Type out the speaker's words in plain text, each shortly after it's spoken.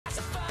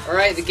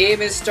Alright, the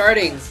game is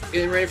starting.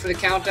 Getting ready for the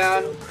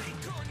countdown.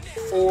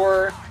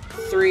 4,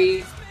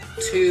 3,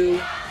 2,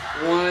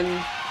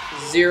 1,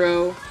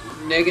 0,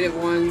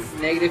 -1,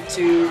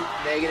 -2,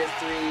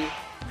 -3.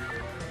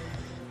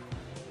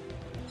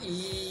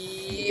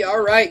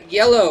 Alright,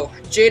 yellow.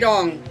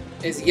 Jaedong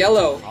is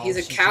yellow. He's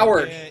a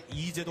coward.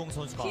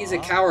 He's a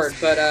coward,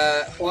 but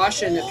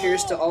Hwasin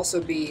appears to also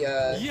be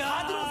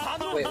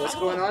wait, what's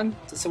going on?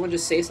 Did someone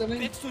just say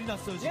something?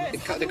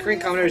 The Korean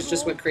commentators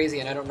just went crazy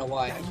and I don't know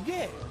why.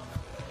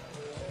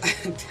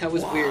 That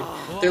was weird.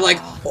 They're like,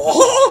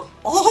 oh,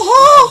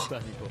 oh!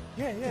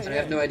 And I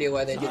have no idea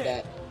why they did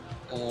that.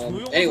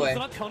 Anyway,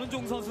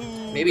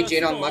 maybe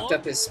Jaedong mucked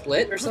up his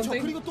split or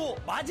something?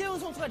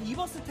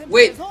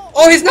 Wait,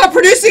 oh, he's not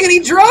producing any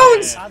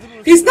drones!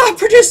 He's not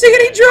producing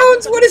any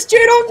drones! What is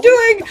Jaedong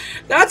doing?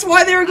 That's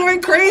why they were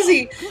going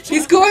crazy!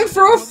 He's going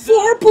for a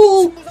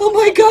 4-pool! Oh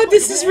my god,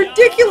 this is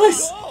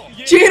ridiculous!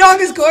 Jaedong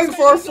is going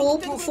for a full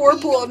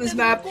 4-pool on this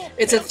map.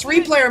 It's a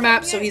 3-player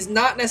map, so he's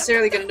not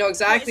necessarily going to know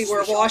exactly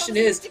where Hwasin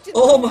is.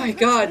 Oh my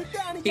god.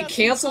 He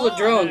canceled a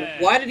drone.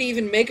 Why did he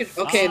even make it?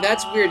 Okay,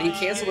 that's weird. He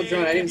canceled a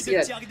drone. I didn't see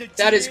that.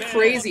 That is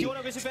crazy.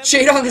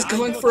 Jaedong is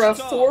going for a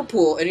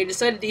 4-pool, and he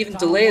decided to even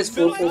delay his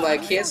 4-pool by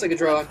canceling a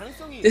drone.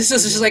 This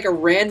is just like a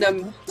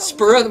random,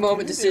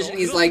 spur-of-the-moment decision.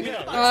 He's like,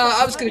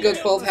 I'm just going to go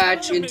 12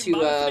 hatch into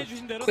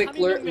quick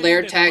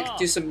lair tech,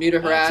 do some muta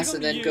harass,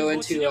 and then go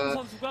into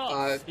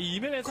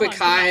quick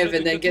hive,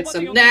 and then get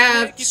some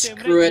nav.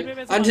 Screw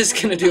it. I'm just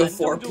going to do a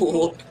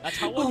 4-pool.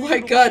 Oh my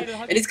god.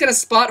 And he's going to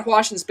spot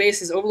Hwasin's base.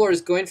 His Overlord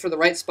is going for the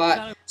right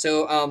spot.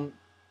 So,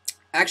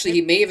 actually,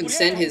 he may even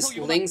send his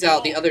Lings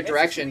out the other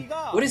direction.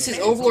 What is his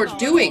Overlord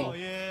doing?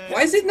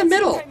 Why is it in the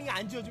middle?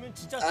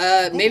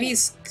 Maybe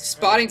he's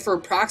spotting for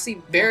proxy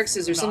barracks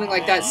or something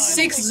like that.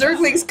 6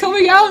 Zerglings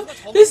coming out!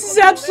 This is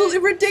absolutely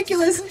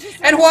ridiculous!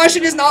 And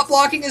Hwasin is not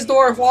blocking his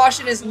door.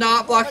 Hwasin is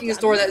not blocking his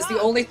door. That is the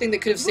only thing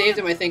that could have saved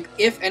him, I think.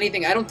 If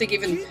anything, I don't think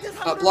even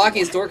blocking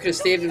his door could have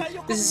saved him.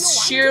 This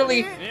is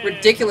sheerly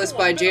ridiculous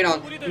by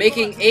Jaedong.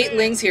 Making 8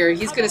 Lings here.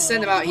 He's going to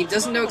send them out. He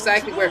doesn't know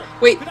exactly where.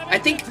 Wait, I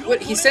think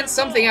what he sent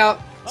something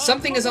out.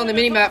 Something is on the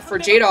minimap for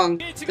Jaedong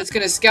that's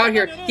going to scout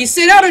here. He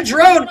sent out a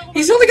drone!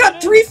 He's only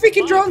got 3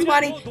 freaking drones,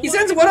 Monty! He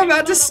sends one of them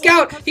out to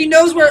scout! He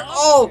knows where—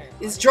 oh!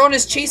 His drone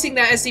is chasing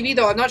that SCV,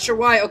 though. I'm not sure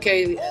why.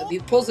 Okay, he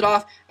pulls it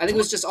off. I think it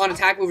was just on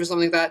attack move or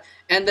something like that.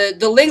 And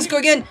the Lings go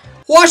again.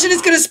 Hwasin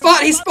is going to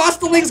spot. He spots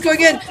the Lings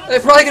going in.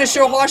 They're probably going to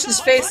show Hwasin's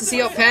face to see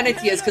how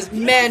panicked he is, because,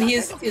 man, he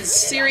is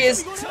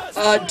serious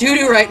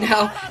doo-doo right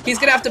now. He's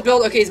going to have to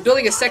build— okay, he's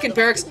building a second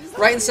barracks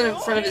right in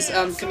front of his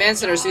command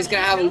center, so he's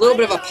going to have a little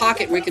bit of a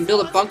pocket where he can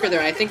build a bunker there,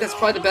 and I think that's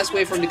probably the best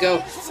way for him to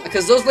go,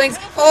 because those Lings—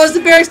 oh, is the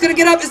barracks going to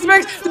get up? Is the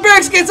barracks— the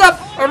barracks gets up!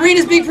 A Marine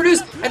is being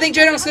produced. I think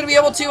Jaedong's going to be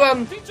able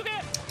to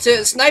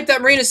snipe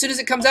that Marine as soon as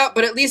it comes out,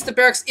 but at least the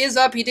barracks is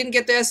up. He didn't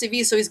get the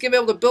SCV, so he's going to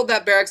be able to build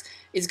that barracks.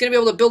 He's going to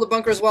be able to build a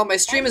bunker as well. My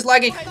stream is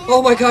lagging.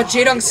 Oh my god,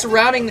 Jaedong's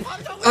surrounding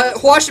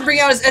Hwasin,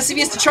 bringing out his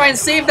SCVs to try and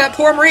save that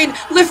poor Marine,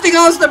 lifting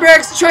off the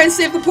barracks to try and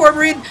save the poor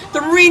Marine.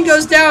 The Marine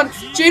goes down.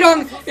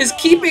 Jaedong is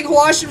keeping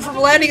Hwasin from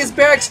landing his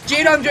barracks.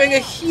 Jaedong doing a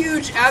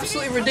huge,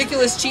 absolutely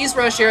ridiculous cheese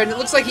rush here, and it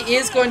looks like he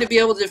is going to be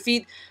able to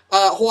defeat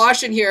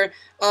Hwasin here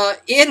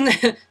in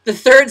the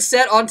 3rd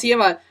set on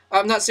Tiamat.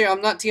 I'm not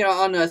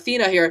on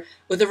Athena here,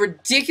 with a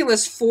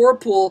ridiculous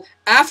 4-pool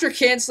after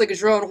canceling a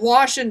drone.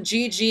 Hwasin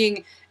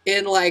GGing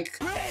in like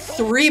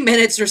 3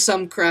 minutes or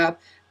some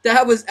crap.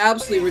 That was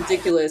absolutely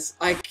ridiculous.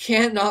 I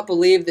cannot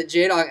believe that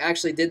Jaedong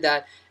actually did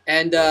that.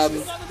 And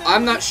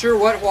I'm not sure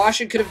what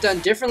Hwasin could have done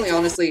differently,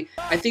 honestly.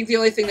 I think the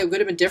only thing that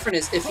would have been different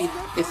is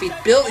if he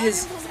built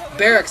his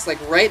barracks like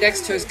right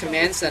next to his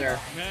command center.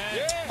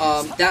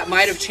 That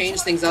might have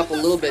changed things up a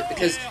little bit,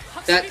 because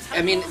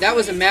that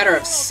was a matter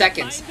of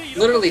seconds,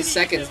 literally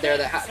seconds there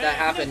that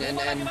happened,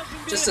 and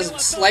just a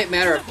slight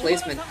matter of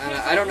placement.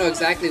 I don't know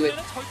exactly what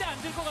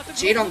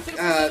Jaedong.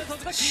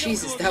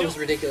 Jesus, that was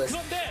ridiculous.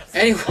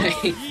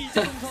 Anyway,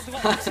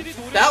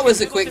 that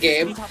was a quick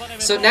game.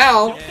 So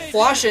now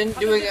Hwasin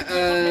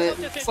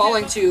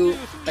falling to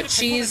a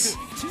cheese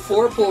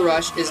 4-pool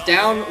rush is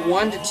down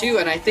 1-2,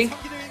 and I think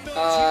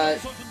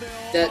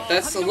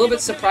that's a little bit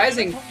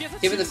surprising,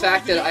 given the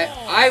fact that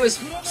I was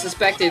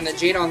suspecting that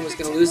Jaedong was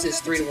going to lose his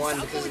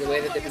 3-1 because of the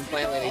way that they've been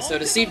playing lately. So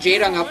to see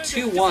Jaedong up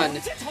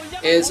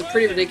 2-1 is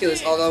pretty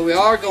ridiculous, although we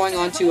are going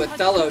on to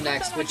Othello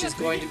next, which is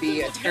going to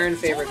be a Terran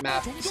favorite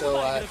map. So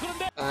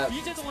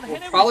we're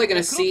probably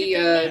going to see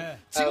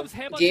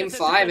Game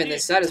 5 in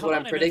this set is what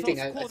I'm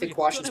predicting. I think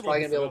Hwasin's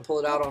probably going to be able to pull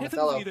it out on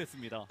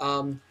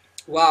Othello.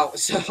 Wow,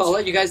 so I'll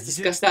let you guys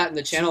discuss that in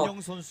the channel,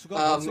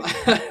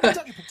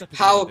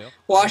 how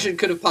Hwasin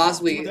could have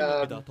possibly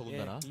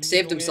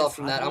saved himself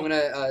from that. I'm going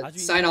to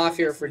sign off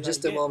here for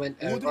just a moment.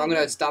 I'm going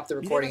to stop the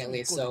recording at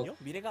least, so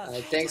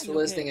thanks for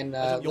listening, and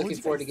looking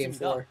forward to Game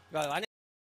 4.